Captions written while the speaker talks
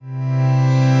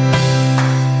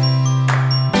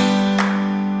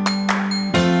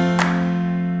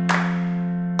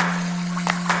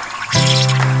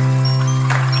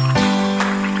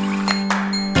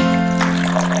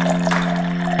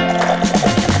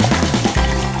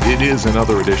It is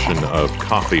another edition of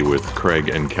Coffee with Craig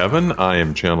and Kevin. I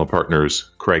am channel partners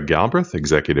Craig Galbraith,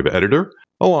 executive editor,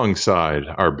 alongside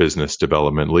our business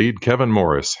development lead, Kevin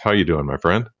Morris. How you doing, my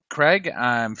friend? Craig,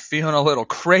 I'm feeling a little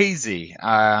crazy.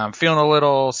 I'm feeling a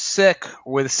little sick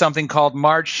with something called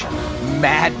March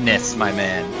Madness, my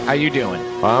man. How you doing?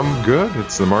 I'm good.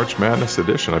 It's the March Madness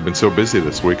edition. I've been so busy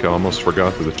this week, I almost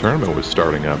forgot that the tournament was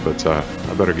starting up, but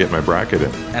I better get my bracket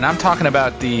in. And I'm talking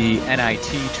about the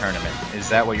NIT tournament. Is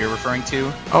that what you're referring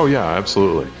to? Oh, yeah,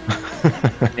 absolutely.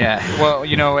 Yeah. Well,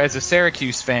 you know, as a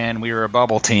Syracuse fan, we were a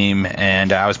bubble team,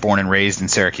 and I was born and raised in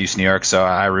Syracuse, New York, so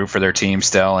I root for their team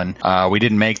still. And we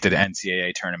didn't make the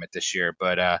NCAA tournament this year,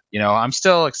 but, you know, I'm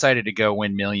still excited to go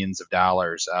win millions of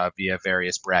dollars via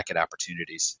various bracket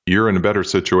opportunities. You're in a better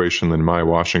situation than my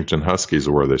Washington Huskies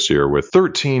were this year with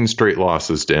 13 straight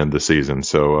losses to end the season.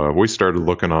 So we started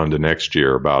looking on to next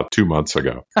year about 2 months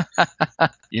ago.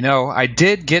 You know, I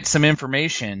did get some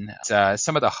information.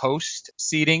 Some of the host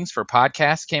seedings for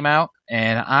podcasts came out,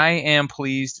 and I am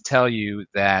pleased to tell you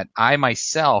that I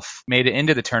myself made it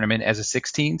into the tournament as a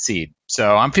 16 seed.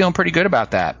 So I'm feeling pretty good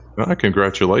about that.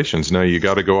 Congratulations. Now you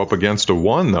got to go up against a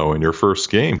 1, though, in your first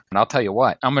game. And I'll tell you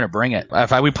what, I'm going to bring it.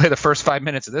 If we play the first 5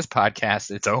 minutes of this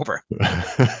podcast, it's over.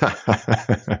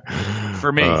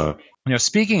 For me. You know,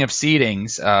 speaking of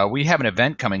seedings, we have an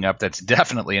event coming up that's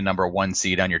definitely a number 1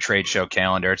 seed on your trade show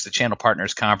calendar. It's the Channel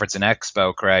Partners Conference and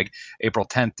Expo, Craig, April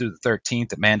 10th through the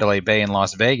 13th at Mandalay Bay in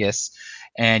Las Vegas.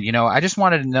 And, you know, I just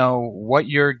wanted to know what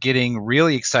you're getting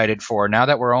really excited for now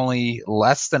that we're only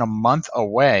less than a month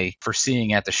away for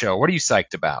seeing at the show. What are you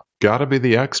psyched about? Got to be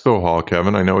the Expo Hall,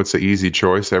 Kevin. I know it's an easy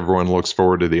choice. Everyone looks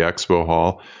forward to the Expo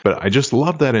Hall. But I just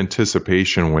love that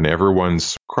anticipation when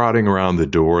everyone's crowding around the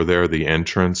door there, the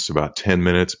entrance, about 10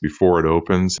 minutes before it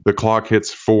opens. The clock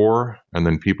hits 4, and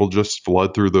then people just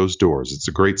flood through those doors. It's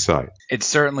a great sight. It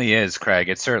certainly is, Craig.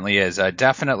 It certainly is.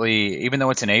 Definitely, even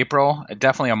though it's in April,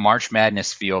 definitely a March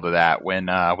Madness feel to that when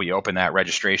we open that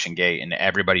registration gate and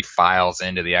everybody files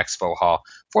into the Expo Hall.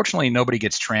 Fortunately, nobody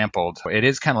gets trampled. It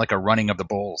is kind of like a running of the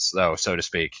bulls, though, so to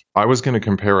speak. I was going to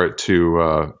compare it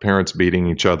to parents beating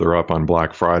each other up on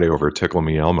Black Friday over Tickle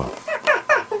Me Elmo.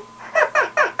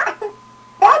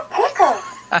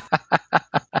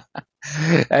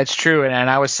 That's true, and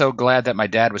I was so glad that my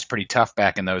dad was pretty tough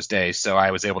back in those days, so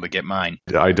I was able to get mine.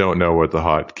 I don't know what the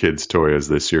hot kids toy is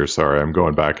this year. Sorry, I'm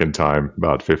going back in time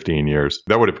about 15 years.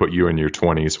 That would have put you in your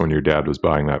 20s when your dad was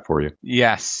buying that for you.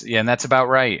 Yes, yeah, and that's about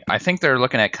right. I think they're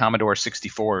looking at Commodore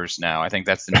 64s now. I think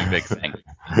that's the new big thing.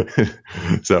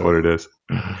 Is that what it is?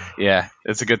 Yeah,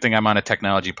 it's a good thing I'm on a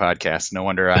technology podcast. No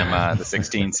wonder I'm the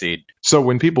 16 seed. So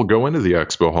when people go into the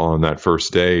Expo Hall on that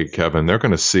first day, Kevin, they're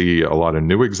going to see a lot of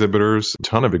new exhibitors, a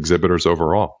ton of exhibitors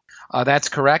overall. That's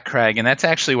correct, Craig. And that's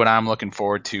actually what I'm looking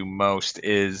forward to most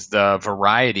is the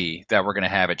variety that we're going to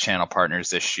have at Channel Partners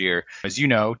this year. As you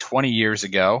know, 20 years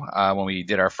ago, when we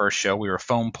did our first show, we were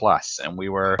Phone Plus, and we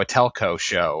were a telco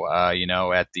show, you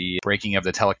know, at the breaking of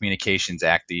the Telecommunications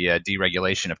Act, the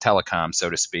deregulation of telecom, so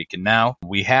to speak. And now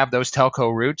we have those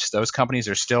telco roots. Those companies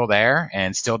are still there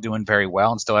and still doing very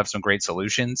well and still have some great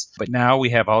solutions. But now we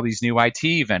have all these new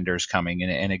IT vendors coming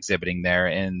and exhibiting there,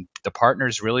 and the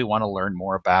partners really want to learn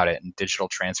more about it and digital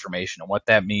transformation and what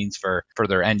that means for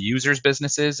their end users'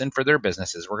 businesses and for their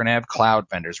businesses. We're going to have cloud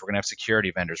vendors. We're going to have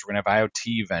security vendors. We're going to have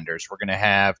IoT vendors. We're going to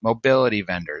have mobility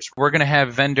vendors. We're going to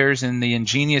have vendors in the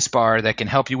Ingenious Bar that can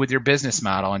help you with your business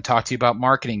model and talk to you about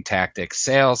marketing tactics,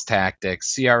 sales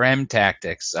tactics, CRM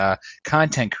tactics,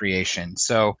 content creation.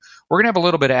 So we're going to have a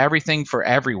little bit of everything for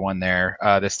everyone there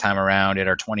this time around at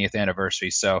our 20th anniversary.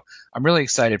 So I'm really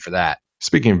excited for that.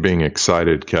 Speaking of being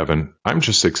excited, Kevin, I'm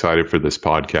just excited for this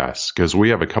podcast because we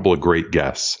have a couple of great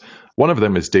guests. One of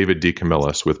them is David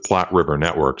DeCamillis with Platte River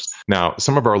Networks. Now,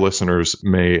 some of our listeners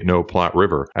may know Platte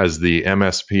River as the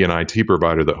MSP and IT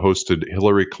provider that hosted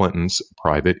Hillary Clinton's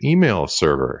private email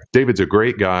server. David's a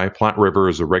great guy. Platte River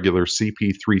is a regular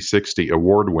CP360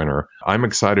 award winner. I'm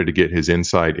excited to get his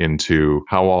insight into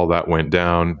how all that went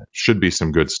down. Should be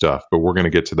some good stuff, but we're going to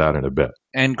get to that in a bit.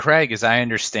 And Craig, as I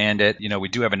understand it, you know, we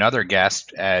do have another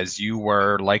guest, as you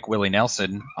were, like Willie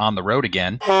Nelson, on the road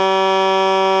again.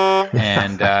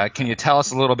 And can you tell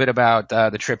us a little bit about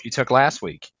the trip you took last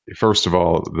week? First of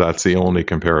all, that's the only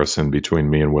comparison between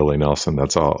me and Willie Nelson.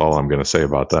 That's all I'm going to say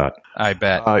about that. I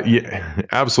bet. Yeah,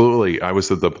 absolutely. I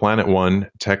was at the Planet One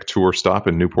Tech Tour stop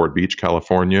in Newport Beach,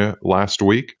 California last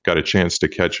week. Got a chance to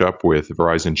catch up with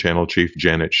Verizon Channel Chief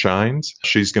Janet Shines.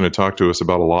 She's going to talk to us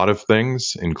about a lot of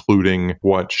things, including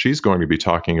what she's going to be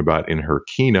talking about in her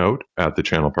keynote at the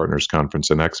Channel Partners Conference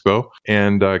and Expo.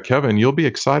 And Kevin, you'll be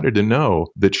excited to know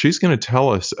that she's going to tell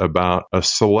us about a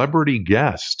celebrity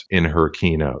guest in her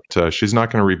keynote. she's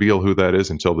not going to reveal who that is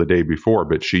until the day before,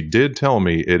 but she did tell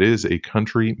me it is a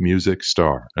country music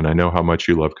star, and I know how much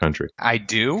you love country. I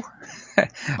do.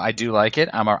 I do like it.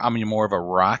 I'm more of a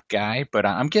rock guy, but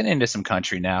I'm getting into some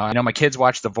country now. I know my kids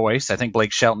watch The Voice. I think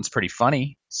Blake Shelton's pretty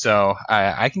funny, so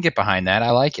I can get behind that.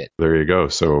 I like it. There you go.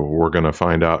 So we're going to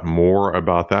find out more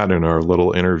about that in our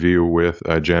little interview with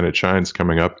Janet Shines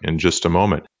coming up in just a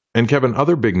moment. And Kevin,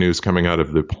 other big news coming out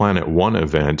of the Planet One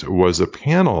event was a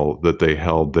panel that they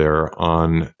held there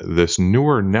on this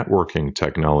newer networking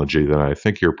technology that I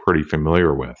think you're pretty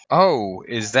familiar with. Oh,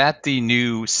 is that the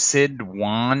new Sid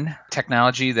WAN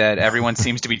technology that everyone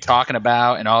seems to be talking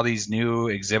about and all these new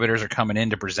exhibitors are coming in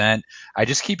to present? I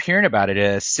just keep hearing about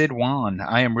it. Sid WAN.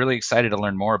 I am really excited to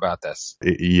learn more about this.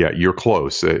 Yeah, you're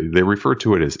close. They refer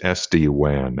to it as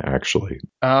SD-WAN, actually.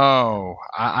 Oh,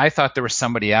 I thought there was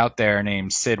somebody out there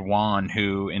named Sid WAN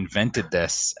who invented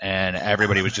this, and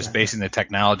everybody was just basing the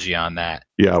technology on that.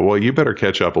 Yeah, well, you better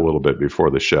catch up a little bit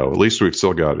before the show. At least we've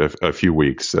still got a few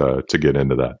weeks to get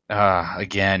into that.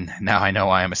 Again, now I know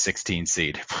I am a 16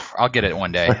 seed. I'll get it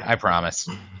one day, I promise.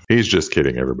 He's just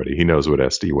kidding, everybody. He knows what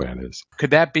SD-WAN is. Could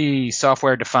that be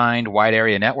software-defined wide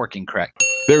area networking, correct?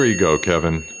 There you go,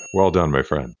 Kevin. Well done, my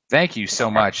friend. Thank you so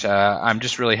much. I'm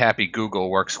just really happy Google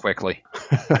works quickly.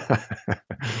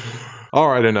 All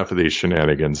right, enough of these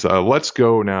shenanigans. Let's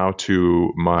go now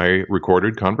to my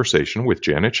recorded conversation with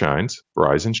Janet Shines,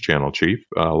 Verizon's channel chief,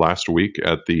 last week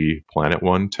at the Planet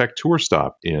One Tech Tour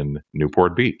stop in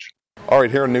Newport Beach. All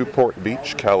right, here in Newport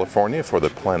Beach, California for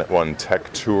the Planet One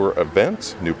Tech Tour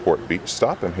event, Newport Beach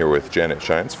stop. I'm here with Janet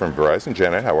Shines from Verizon.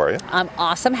 Janet, how are you? I'm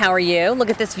awesome. How are you? Look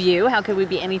at this view. How could we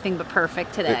be anything but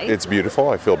perfect today? It's beautiful.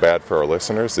 I feel bad for our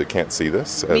listeners that can't see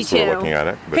this as we're looking at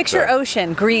it. But, picture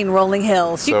ocean, green, rolling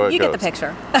hills. You get the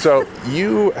picture. So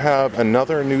you have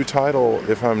another new title,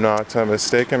 if I'm not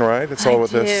mistaken, right? It's all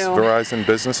with this Verizon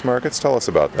Business Markets. Tell us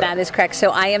about that. That is correct.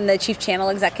 So I am the Chief Channel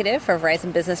Executive for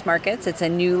Verizon Business Markets. It's a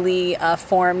newly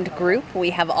formed group.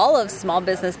 We have all of small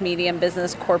business, medium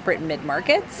business, corporate,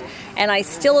 mid-markets. And I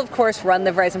still, of course, run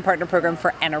the Verizon Partner Program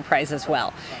for enterprise as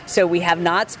well. So we have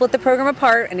not split the program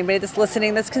apart. Anybody that's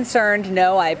listening that's concerned,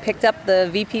 no, I picked up the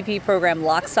VPP program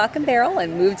lock, stock, and barrel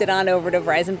and moved it on over to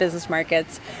Verizon Business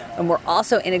Markets. And we're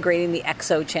also integrating the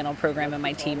EXO channel program in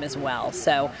my team as well.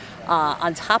 So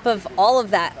on top of all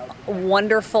of that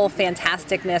wonderful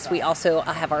fantasticness, we also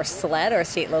have our SLED, our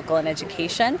state, local, and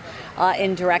education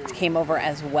indirect came over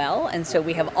as well. And so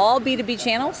we have all B2B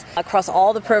channels across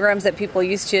all the programs that people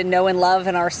used to know and love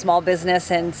in our small business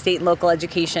and state and local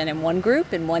education in one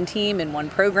group, in one team, in one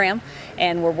program.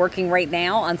 And we're working right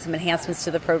now on some enhancements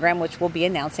to the program, which we'll be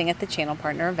announcing at the Channel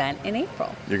Partner event in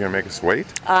April. You're going to make us wait?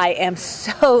 I am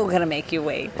so going to make you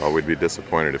wait. Well, we'd be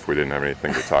disappointed if we didn't have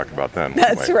anything to talk about then.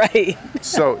 That's right.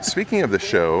 So, speaking of the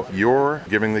show, you're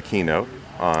giving the keynote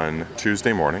on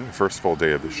Tuesday morning, the first full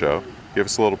day of the show. Give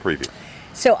us a little preview.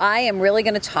 So I am really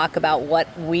going to talk about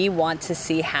what we want to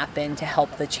see happen to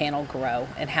help the channel grow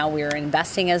and how we're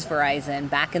investing as Verizon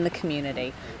back in the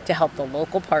community to help the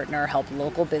local partner, help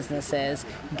local businesses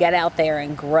get out there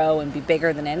and grow and be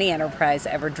bigger than any enterprise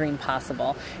ever dreamed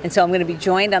possible. And so I'm going to be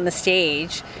joined on the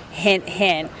stage, hint,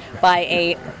 hint, by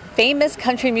a famous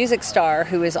country music star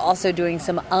who is also doing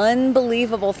some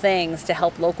unbelievable things to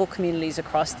help local communities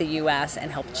across the U.S.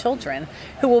 and help children,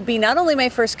 who will be not only my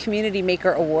first Community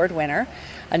Maker Award winner,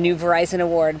 a new Verizon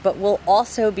award, but will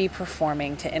also be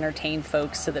performing to entertain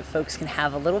folks so that folks can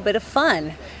have a little bit of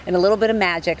fun and a little bit of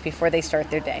magic before they start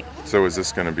their day. So is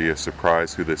this going to be a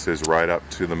surprise who this is right up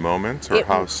to the moment, or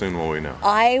how soon will we know?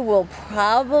 I will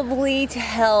probably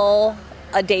tell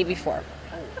a day before,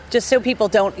 just so people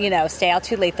don't, stay out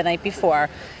too late the night before.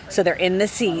 So they're in the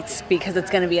seats, because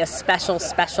it's going to be a special,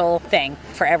 special thing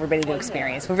for everybody to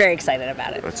experience. We're very excited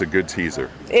about it. That's a good teaser.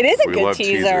 It is a good teaser. We love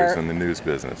teasers in the news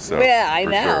business. So yeah, I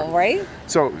know, sure. Right?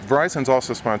 So Verizon's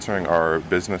also sponsoring our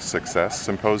Business Success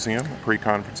Symposium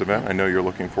pre-conference event. I know you're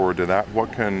looking forward to that.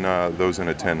 What can those in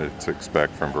attendance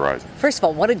expect from Verizon? First of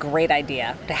all, what a great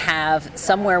idea to have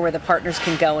somewhere where the partners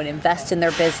can go and invest in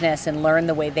their business and learn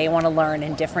the way they want to learn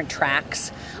in different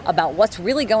tracks about what's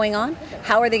really going on.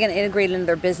 How are they going to integrate it into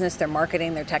their business, their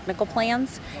marketing, their technical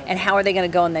plans, and how are they going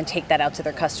to go and then take that out to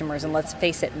their customers and, let's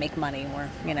face it, make money.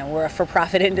 We're a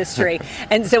for-profit industry.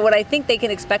 And so what I think they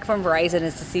can expect from Verizon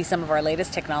is to see some of our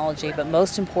latest technology, but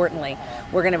most importantly,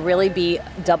 we're going to really be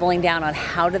doubling down on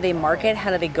how do they market,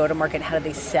 how do they go to market, how do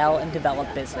they sell and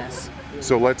develop business.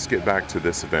 So let's get back to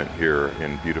this event here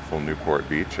in beautiful Newport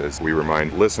Beach as we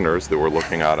remind listeners that we're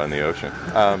looking out on the ocean.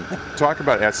 Talk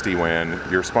about SD-WAN.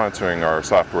 You're sponsoring our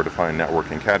software-defined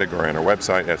networking category on our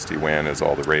website, SD-WAN is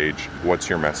all the rage. What's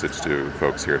your message to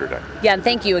folks here today? Yeah, and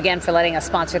thank you again for letting us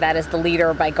sponsor that as the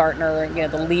leader by Gartner,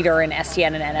 the leader in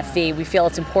SDN and NFV. We feel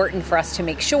it's important for us to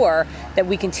make sure that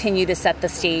we continue to set the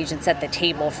stage and set the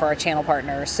table for our channel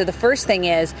partners. So the first thing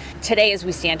is, today as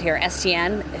we stand here,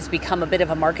 SDN has become a bit of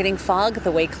a marketing fog,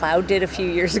 the way cloud did a few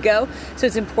years ago. So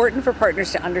it's important for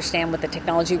partners to understand what the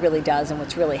technology really does and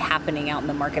what's really happening out in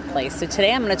the marketplace. So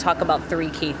today I'm going to talk about three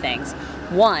key things.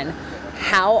 One,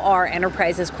 how are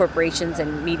enterprises, corporations,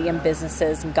 and medium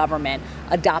businesses and government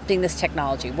adopting this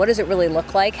technology? What does it really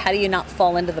look like? How do you not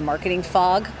fall into the marketing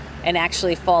fog and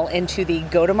actually fall into the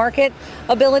go-to-market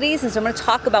abilities? And so I'm going to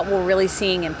talk about what we're really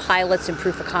seeing in pilots and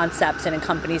proof of concepts and in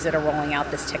companies that are rolling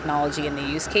out this technology and the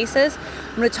use cases.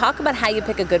 I'm going to talk about how you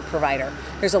pick a good provider.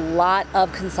 There's a lot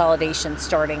of consolidation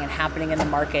starting and happening in the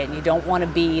market, and you don't want to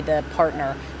be the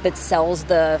partner that sells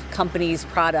the company's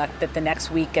product that the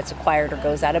next week gets acquired or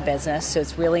goes out of business. So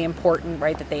it's really important,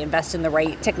 right, that they invest in the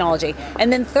right technology.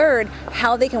 And then third,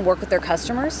 how they can work with their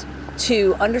customers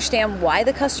to understand why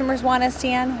the customers want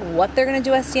SDN, what they're going to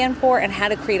do SDN for, and how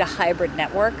to create a hybrid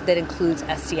network that includes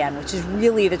SDN, which is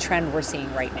really the trend we're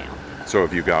seeing right now. So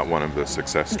have you got one of the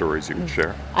success stories you can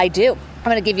share? I do. I'm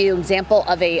going to give you an example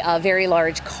of a very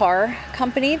large car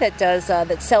company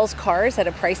that sells cars at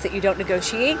a price that you don't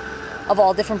negotiate, of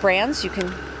all different brands. You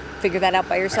can figure that out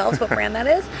by yourselves, what brand that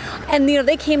is. And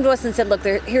they came to us and said, look,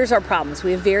 here's our problems.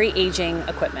 We have very aging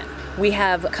equipment. We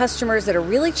have customers that are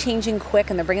really changing quick,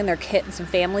 and they're bringing their kit and some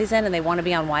families in, and they want to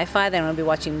be on Wi-Fi. They want to be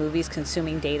watching movies,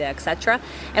 consuming data, etc.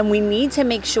 And we need to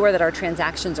make sure that our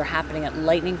transactions are happening at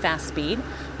lightning fast speed,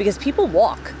 because people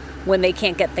walk when they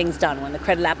can't get things done, when the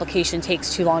credit application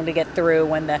takes too long to get through,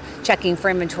 when the checking for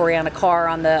inventory on a car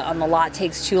on the lot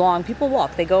takes too long. People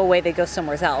walk, they go away, they go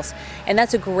somewhere else. And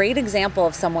that's a great example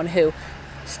of someone who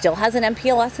still has an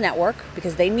MPLS network,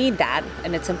 because they need that.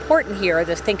 And it's important here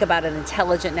to think about an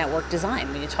intelligent network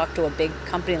design when you talk to a big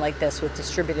company like this with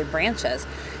distributed branches.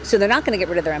 So they're not going to get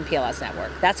rid of their MPLS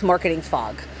network. That's marketing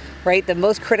fog, right? The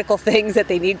most critical things that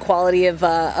they need quality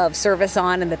of service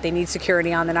on and that they need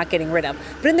security on, they're not getting rid of.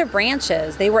 But in their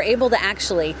branches, they were able to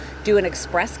actually do an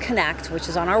Express Connect, which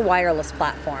is on our wireless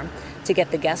platform, to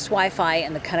get the guest Wi-Fi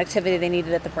and the connectivity they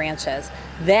needed at the branches.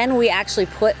 Then we actually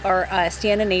put our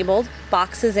SDN-enabled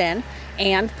boxes in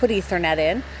and put Ethernet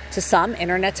in to some,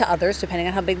 internet to others, depending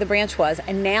on how big the branch was.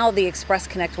 And now the Express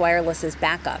Connect wireless is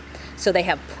backup. So they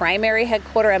have primary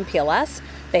headquarter MPLS,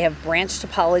 they have branch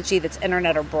topology that's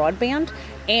internet or broadband,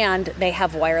 and they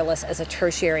have wireless as a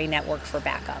tertiary network for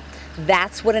backup.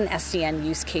 That's what an SDN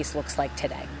use case looks like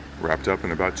today. Wrapped up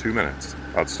in about 2 minutes.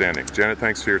 Outstanding. Janet,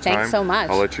 thanks for your time. Thanks so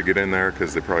much. I'll let you get in there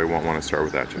because they probably won't want to start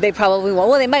with that. They probably won't.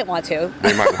 Well, they might want to.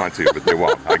 They might want to, but they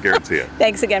won't. I guarantee it.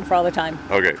 Thanks again for all the time.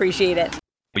 Okay. Appreciate it.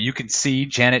 Well, you can see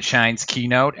Janet Shine's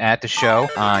keynote at the show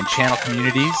on Channel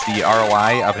Communities, the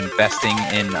ROI of Investing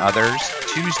in Others,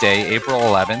 Tuesday, April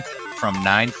 11th from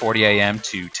 9:40 a.m.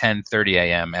 to 10:30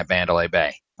 a.m. at Mandalay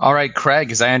Bay. All right,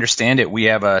 Craig, as I understand it, we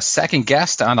have a second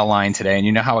guest on the line today, and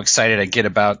you know how excited I get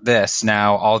about this.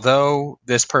 Now, although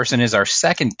this person is our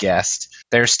second guest,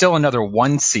 there's still another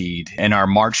one seed in our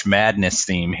March Madness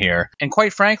theme here. And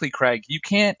quite frankly, Craig, you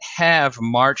can't have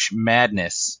March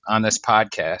Madness on this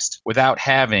podcast without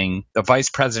having the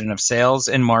Vice President of Sales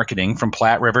and Marketing from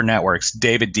Platte River Networks,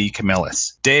 David D.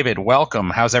 Camillus. David, welcome.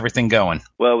 How's everything going?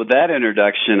 Well, with that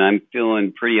introduction, I'm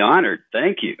feeling pretty honored.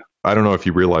 Thank you. I don't know if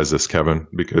you realize this, Kevin,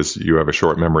 because you have a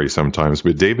short memory sometimes,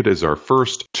 but David is our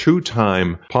first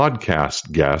two-time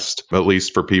podcast guest, at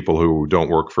least for people who don't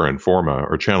work for Informa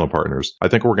or channel partners. I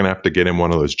think we're going to have to get him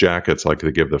one of those jackets like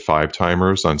they give the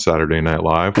five-timers on Saturday Night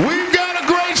Live. We've got a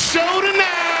great show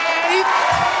tonight!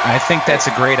 I think that's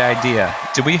a great idea.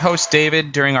 Did we host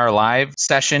David during our live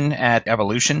session at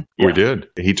Evolution? Yeah. We did.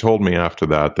 He told me after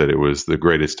that it was the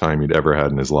greatest time he'd ever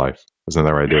had in his life. Isn't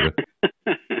that right, David?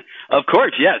 Of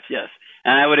course, yes.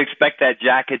 And I would expect that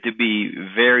jacket to be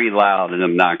very loud and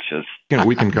obnoxious.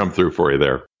 We can come through for you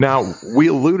there. Now, we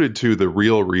alluded to the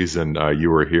real reason you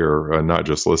were here, not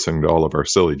just listening to all of our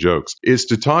silly jokes, is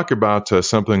to talk about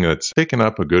something that's taken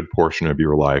up a good portion of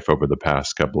your life over the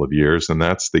past couple of years, and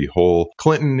that's the whole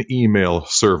Clinton email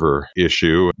server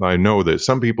issue. I know that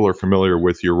some people are familiar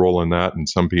with your role in that, and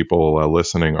some people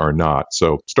listening are not.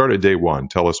 So start at day one.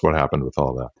 Tell us what happened with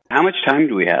all that. How much time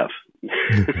do we have?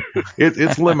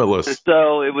 It's limitless.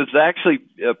 So it was actually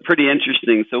pretty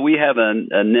interesting. So we have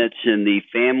a niche in the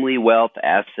family wealth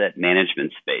asset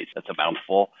management space. That's a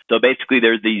mouthful. So basically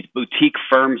there's these boutique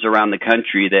firms around the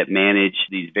country that manage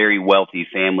these very wealthy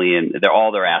family and they're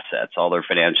all their assets, all their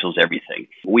financials, everything.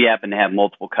 We happen to have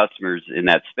multiple customers in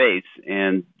that space,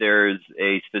 and there's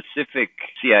a specific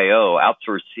CIO,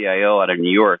 outsourced CIO out of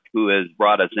New York, who has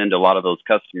brought us into a lot of those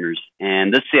customers.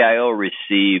 And this CIO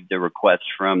received a request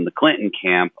from the Clinton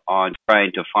camp on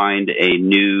trying to find a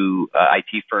new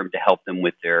IT firm to help them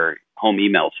with their home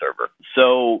email server.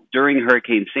 So during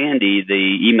Hurricane Sandy,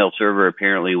 the email server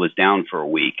apparently was down for a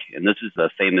week. And this is a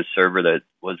famous server that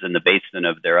was in the basement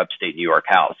of their upstate New York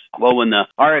house. Well, when the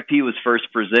RFP was first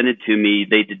presented to me,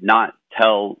 they did not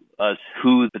tell us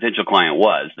who the potential client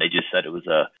was. They just said it was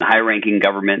a high-ranking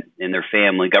government in their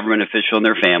family, government official in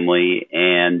their family,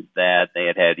 and that they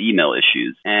had had email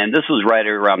issues. And this was right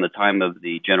around the time of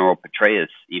the General Petraeus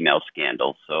email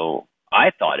scandal. So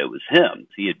I thought it was him.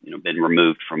 He had been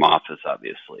removed from office,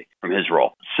 obviously, from his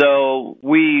role. So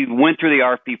we went through the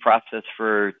RFP process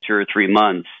for 2 or 3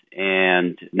 months,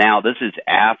 and now this is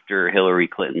after Hillary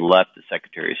Clinton left the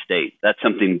Secretary of State. That's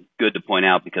something good to point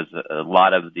out because a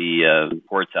lot of the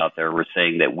reports out there were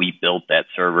saying that we built that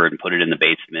server and put it in the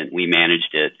basement. We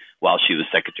managed it while she was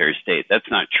Secretary of State. That's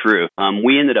not true.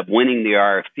 We ended up winning the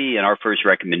RFP, and our first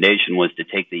recommendation was to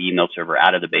take the email server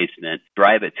out of the basement,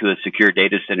 drive it to a secure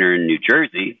data center in New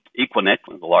Jersey. Equinix,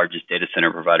 one of the largest data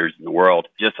center providers in the world.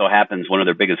 Just so happens one of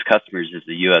their biggest customers is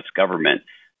the U.S. government.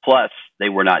 Plus, they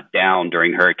were not down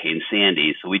during Hurricane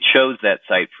Sandy, so we chose that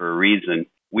site for a reason.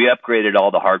 We upgraded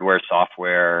all the hardware,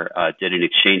 software, did an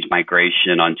exchange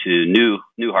migration onto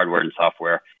new hardware and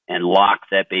software, and locked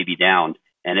that baby down.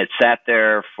 And it sat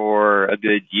there for a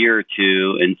good year or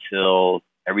two until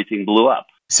everything blew up.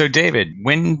 So, David,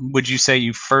 when would you say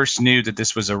you first knew that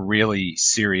this was a really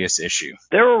serious issue?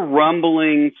 There were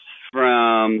rumblings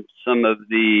from some of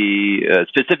the,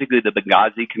 specifically the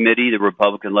Benghazi Committee, the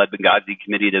Republican-led Benghazi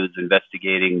Committee that was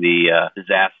investigating the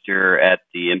disaster at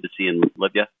the embassy in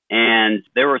Libya. And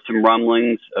there were some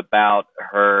rumblings about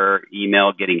her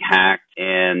email getting hacked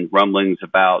and rumblings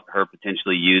about her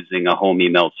potentially using a home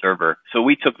email server. So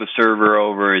we took the server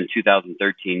over in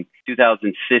 2013.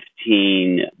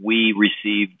 2015, we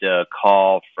received a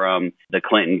call from the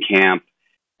Clinton camp,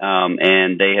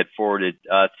 and they had forwarded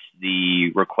us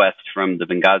the request from the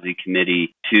Benghazi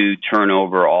Committee to turn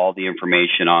over all the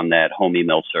information on that home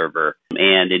email server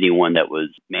and anyone that was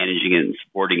managing it and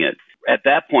supporting it. At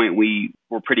that point, we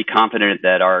were pretty confident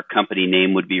that our company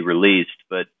name would be released,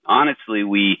 but honestly,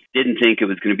 we didn't think it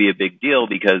was going to be a big deal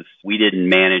because we didn't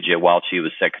manage it while she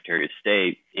was Secretary of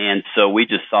State. And so we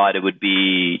just thought it would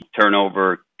be turn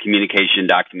over communication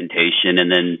documentation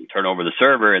and then turn over the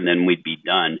server and then we'd be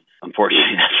done.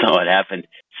 Unfortunately, that's not what happened.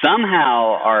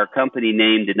 Somehow, our company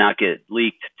name did not get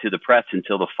leaked to the press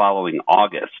until the following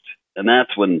August. And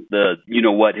that's when the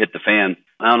you-know-what hit the fan.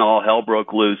 And all hell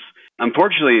broke loose.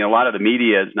 Unfortunately, a lot of the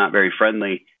media is not very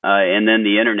friendly, and then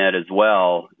the internet as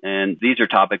well. And these are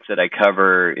topics that I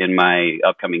cover in my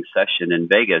upcoming session in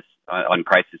Vegas on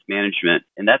crisis management.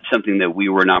 And that's something that we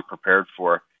were not prepared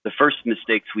for. The first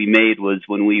mistakes we made was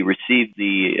when we received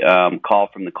the call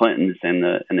from the Clintons and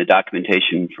the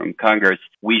documentation from Congress.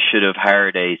 We should have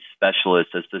hired a specialist,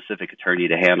 a specific attorney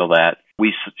to handle that.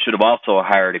 We should have also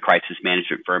hired a crisis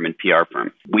management firm and PR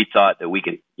firm. We thought that we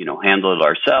could, handle it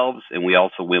ourselves, and we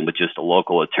also went with just a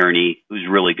local attorney who's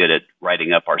really good at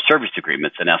writing up our service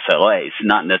agreements and SLAs,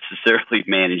 not necessarily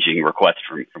managing requests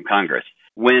from Congress.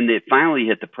 When it finally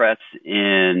hit the press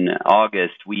in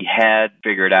August, we had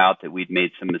figured out that we'd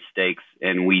made some mistakes,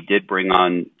 and we did bring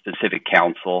on specific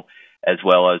counsel as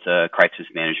well as a crisis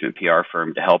management PR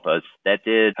firm to help us. That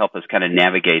did help us kind of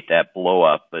navigate that blow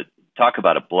up. But talk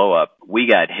about a blow up. We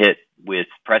got hit with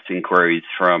press inquiries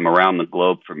from around the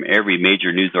globe from every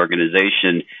major news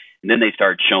organization. And then they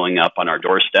started showing up on our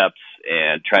doorsteps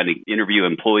and trying to interview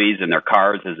employees in their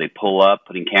cars as they pull up,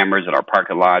 putting cameras in our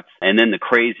parking lots. And then the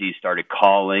crazies started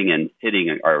calling and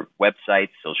hitting our websites,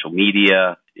 social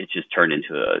media. It just turned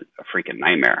into a freaking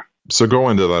nightmare. So go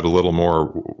into that a little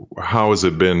more. How has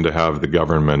it been to have the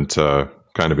government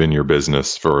kind of in your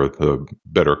business for the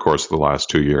better course of the last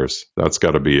 2 years? That's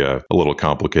got to be a little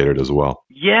complicated as well.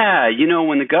 Yeah,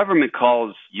 when the government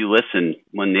calls, you listen.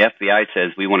 When the FBI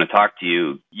says, we want to talk to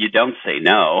you, you don't say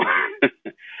no.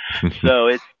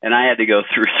 And I had to go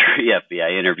through 3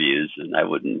 FBI interviews, and I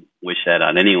wouldn't wish that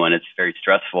on anyone. It's very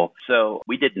stressful. So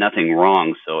we did nothing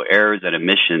wrong. So errors and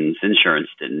omissions, insurance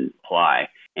didn't apply.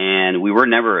 And we were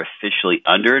never officially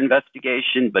under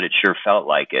investigation, but it sure felt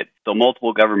like it. So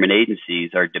multiple government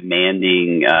agencies are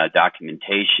demanding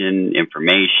documentation,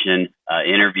 information,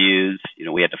 interviews.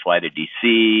 We had to fly to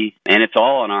D.C., and it's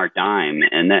all on our dime.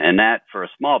 And that for a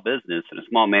small business and a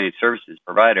small managed services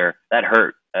provider, that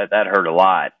hurt. That hurt a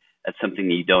lot. That's something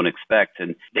you don't expect.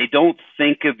 And they don't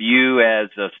think of you as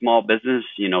a small business,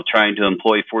 trying to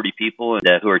employ 40 people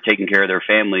who are taking care of their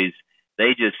families.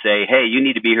 They just say, hey, you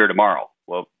need to be here tomorrow.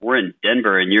 Well, we're in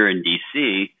Denver and you're in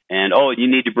D.C., and, you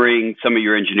need to bring some of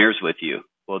your engineers with you.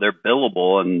 Well, they're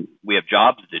billable and we have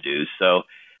jobs to do. So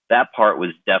that part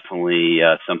was definitely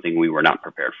something we were not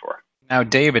prepared for. Now,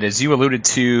 David, as you alluded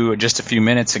to just a few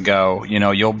minutes ago,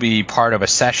 you'll be part of a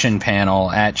session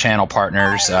panel at Channel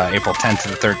Partners April 10th to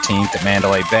the 13th at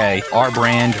Mandalay Bay. Our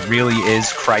brand really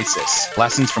is crisis.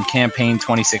 Lessons from campaign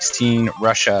 2016,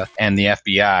 Russia, and the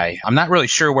FBI. I'm not really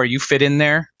sure where you fit in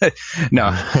there.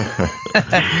 No.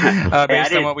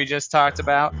 Based on what we just talked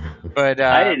about. But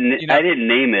I didn't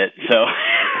name it, so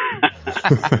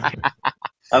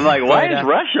I'm like, why is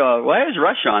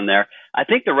Russia on there? I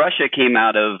think the Russia came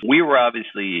out of, we were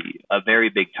obviously a very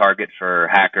big target for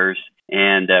hackers,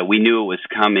 and we knew it was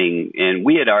coming. And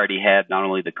we had already had not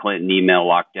only the Clinton email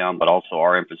lockdown, but also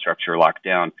our infrastructure locked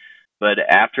down. But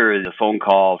after the phone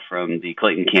call from the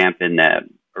Clinton camp in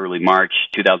early March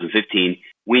 2015,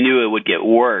 we knew it would get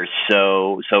worse.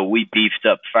 So we beefed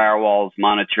up firewalls,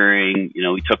 monitoring,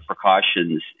 we took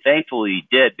precautions. Thankfully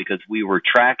did, because we were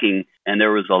tracking, and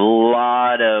there was a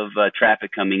lot of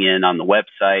traffic coming in on the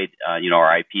website,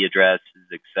 our IP addresses,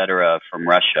 et cetera, from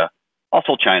Russia,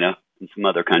 also China and some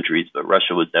other countries, but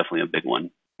Russia was definitely a big one.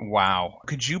 Wow.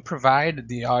 Could you provide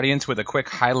the audience with a quick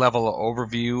high-level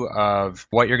overview of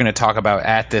what you're going to talk about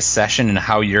at this session and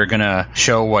how you're going to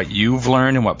show what you've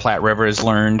learned and what Platte River has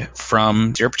learned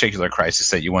from your particular crisis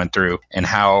that you went through and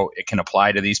how it can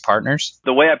apply to these partners?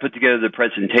 The way I put together the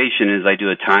presentation is I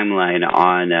do a timeline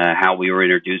on how we were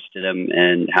introduced to them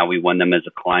and how we won them as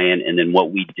a client, and then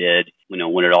what we did,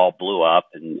 when it all blew up,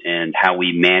 and how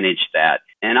we managed that.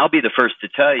 And I'll be the first to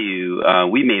tell you,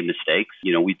 we made mistakes.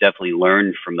 We definitely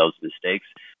learned from those mistakes.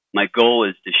 My goal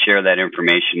is to share that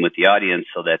information with the audience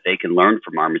so that they can learn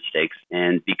from our mistakes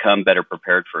and become better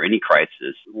prepared for any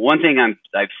crisis. One thing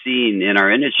I've seen in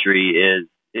our industry is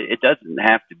it doesn't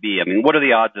have to be. I mean, what are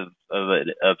the odds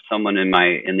of someone in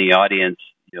the audience,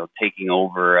 taking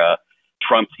over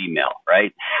Trump's email,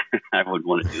 right? I wouldn't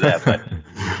want to do that,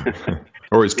 but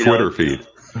or his Twitter feed.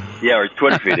 Yeah, or his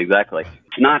Twitter feed, exactly.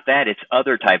 It's not that, it's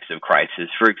other types of crisis.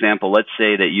 For example, let's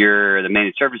say that you're the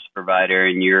managed service provider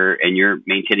and you're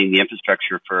maintaining the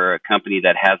infrastructure for a company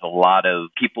that has a lot of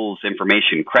people's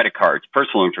information, credit cards,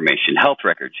 personal information, health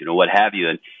records, what have you,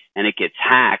 and it gets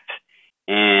hacked,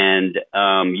 and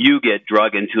you get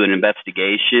drug into an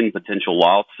investigation, potential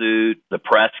lawsuit. The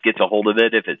press gets a hold of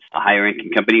it if it's a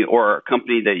higher-ranking company, or a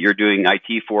company that you're doing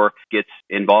IT for gets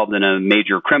involved in a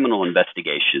major criminal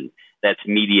investigation that's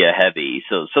media heavy.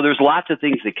 So there's lots of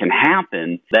things that can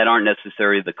happen that aren't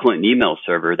necessarily the Clinton email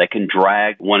server that can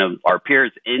drag one of our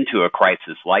peers into a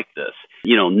crisis like this.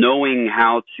 Knowing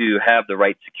how to have the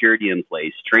right security in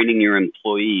place, training your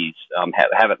employees,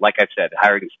 have it, like I said,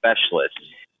 hiring specialists,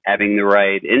 having the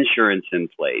right insurance in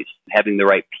place, having the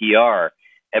right PR,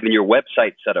 having your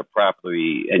website set up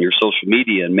properly, and your social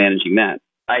media and managing that.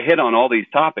 I hit on all these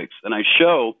topics, and I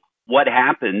show what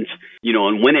happens,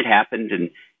 and when it happened,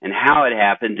 and how it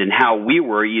happened, and how we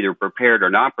were either prepared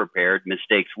or not prepared,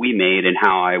 mistakes we made, and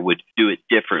how I would do it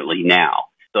differently now.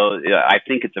 So I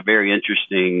think it's a very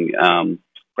interesting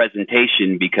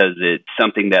presentation because it's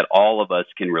something that all of us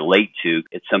can relate to.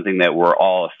 It's something that we're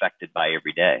all affected by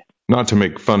every day. Not to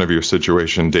make fun of your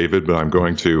situation, David, but I'm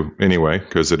going to anyway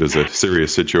because it is a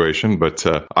serious situation. But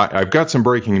I've got some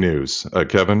breaking news,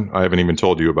 Kevin. I haven't even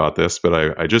told you about this,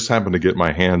 but I just happened to get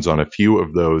my hands on a few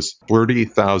of those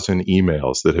 30,000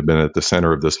 emails that have been at the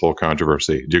center of this whole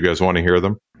controversy. Do you guys want to hear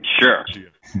them? Sure.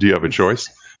 Do you have a choice?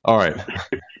 All right.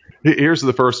 Here's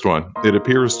the first one. It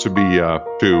appears to be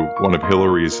to one of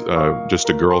Hillary's, just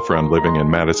a girlfriend living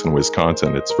in Madison,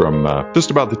 Wisconsin. It's from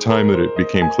just about the time that it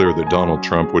became clear that Donald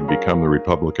Trump would become the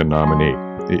Republican nominee.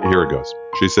 Here it goes.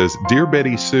 She says, "Dear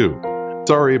Betty Sue,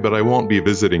 sorry, but I won't be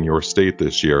visiting your state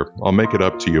this year. I'll make it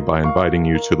up to you by inviting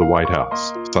you to the White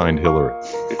House. Signed, Hillary."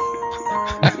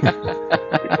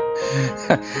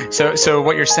 So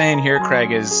what you're saying here,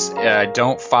 Craig, is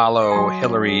don't follow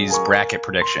Hillary's bracket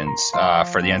predictions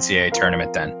for the NCAA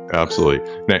tournament then.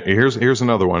 Absolutely. Now, here's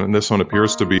another one, and this one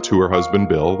appears to be to her husband,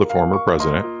 Bill, the former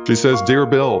president. She says, "Dear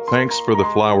Bill, thanks for the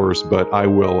flowers, but I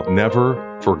will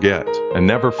never forget." And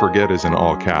never forget is in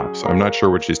all caps. I'm not sure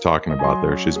what she's talking about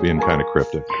there. She's being kind of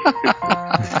cryptic.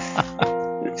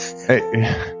 Hey,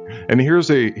 and here's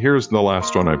the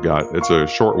last one I've got. It's a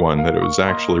short one that it was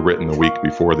actually written the week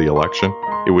before the election.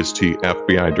 It was to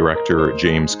FBI Director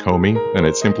James Comey, and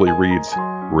it simply reads,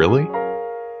 "Really?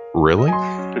 Really?"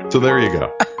 So there you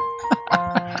go.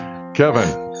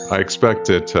 Kevin, I expect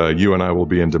that you and I will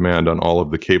be in demand on all of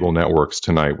the cable networks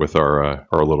tonight with our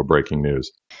little breaking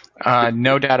news.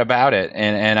 No doubt about it.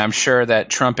 And I'm sure that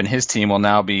Trump and his team will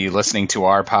now be listening to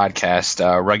our podcast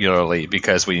regularly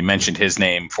because we mentioned his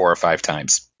name 4 or 5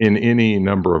 times. In any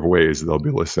number of ways, they'll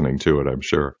be listening to it, I'm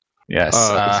sure.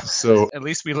 Yes. So at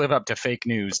least we live up to fake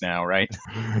news now, right?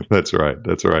 That's right.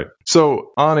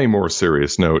 So on a more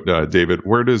serious note, David,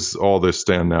 where does all this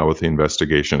stand now with the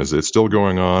investigation? Is it still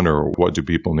going on, or what do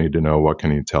people need to know? What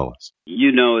can you tell us?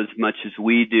 You know as much as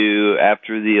we do.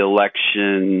 After the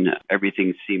election,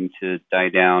 everything seemed to die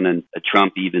down, and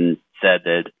Trump even said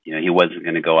that he wasn't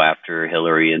going to go after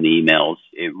Hillary and the emails.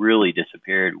 It really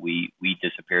disappeared. We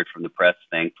disappeared from the press,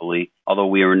 thankfully. Although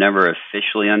we were never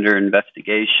officially under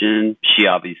investigation, she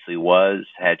obviously was.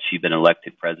 Had she been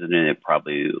elected president, it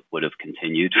probably would have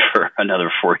continued for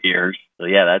another 4 years. So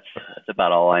yeah, that's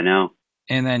about all I know.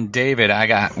 And then, David, I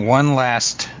got one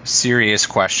last serious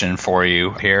question for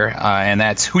you here, and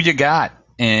that's who you got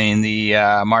in the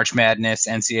March Madness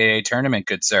NCAA tournament,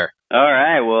 good sir? All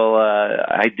right. Well,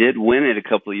 I did win it a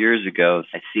couple of years ago.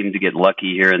 I seem to get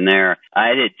lucky here and there.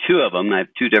 I did 2 of them. I have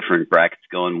 2 different brackets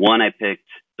going. One I picked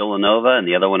Villanova, and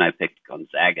the other one I picked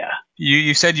Gonzaga.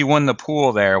 You said you won the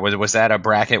pool there. Was that a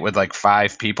bracket with like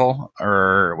 5 people,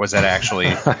 or was that actually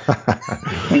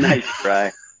Nice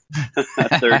try.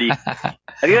 30. I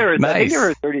think there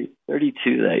were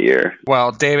 32 that year.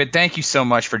 Well, David, thank you so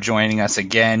much for joining us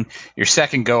again. Your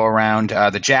second go around.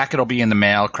 The jacket will be in the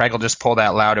mail. Craig will just pull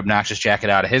that loud, obnoxious jacket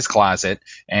out of his closet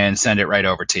and send it right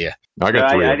over to you. I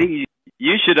got 3. I think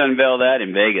you should unveil that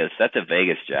in Vegas. That's a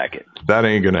Vegas jacket. That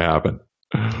ain't gonna happen.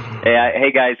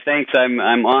 Hey guys, thanks.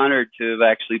 I'm honored to have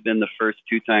actually been the first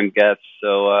 2-time guest.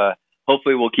 So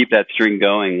hopefully we'll keep that string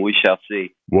going. We shall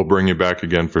see. We'll bring you back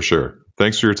again for sure.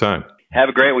 Thanks for your time. Have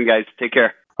a great one, guys. Take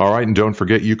care. All right, and don't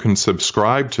forget you can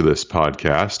subscribe to this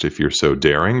podcast if you're so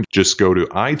daring. Just go to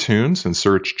iTunes and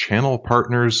search Channel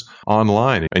Partners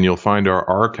Online, and you'll find our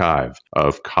archive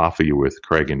of Coffee with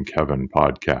Craig and Kevin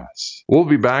podcasts. We'll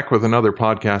be back with another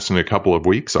podcast in a couple of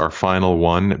weeks, our final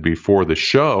one before the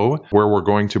show, where we're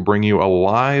going to bring you a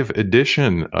live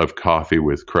edition of Coffee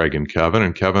with Craig and Kevin.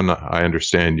 And Kevin, I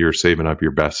understand you're saving up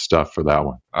your best stuff for that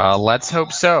one. Let's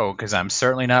hope so, because I'm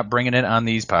certainly not bringing it on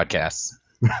these podcasts.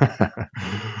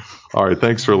 All right.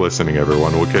 Thanks for listening,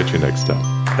 everyone. We'll catch you next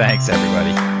time. Thanks,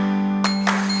 everybody.